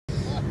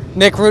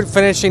Nick Root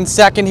finishing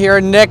second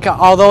here. Nick,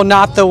 although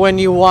not the win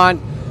you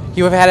want,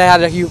 you've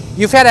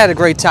had a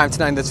great time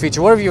tonight in this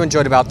feature. What have you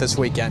enjoyed about this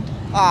weekend?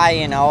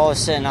 You know,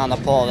 sitting on the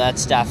pole,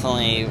 that's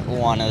definitely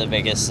one of the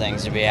biggest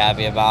things to be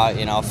happy about.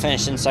 You know,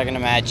 finishing second to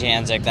Matt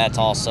Janzik, that's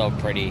also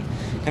pretty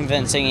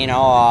convincing. You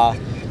know, I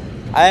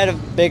had a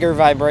bigger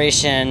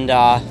vibration,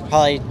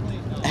 probably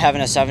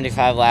having a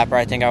 75 lapper,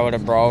 I think I would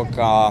have broke.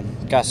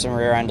 Got some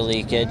rear end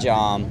leakage. You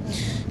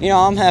know,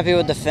 I'm happy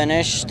with the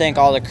finish. Thank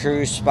all the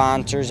crew,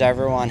 sponsors,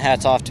 everyone.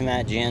 Hats off to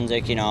Matt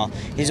Janzik. You know,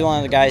 he's one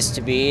of the guys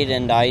to beat,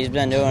 and he's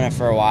been doing it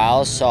for a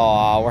while,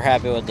 so we're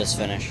happy with this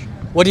finish.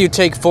 What do you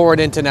take forward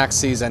into next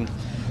season?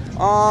 You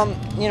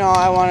know,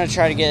 I want to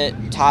try to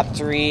get top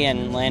 3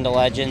 in Land of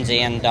Legends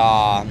and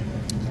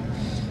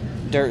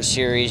Dirt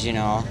Series, you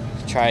know,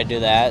 try to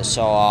do that.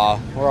 So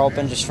we're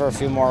open just for a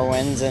few more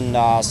wins and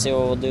see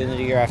what we'll do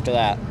the year after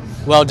that.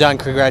 Well done.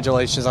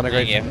 Congratulations on a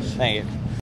great finish. Thank you.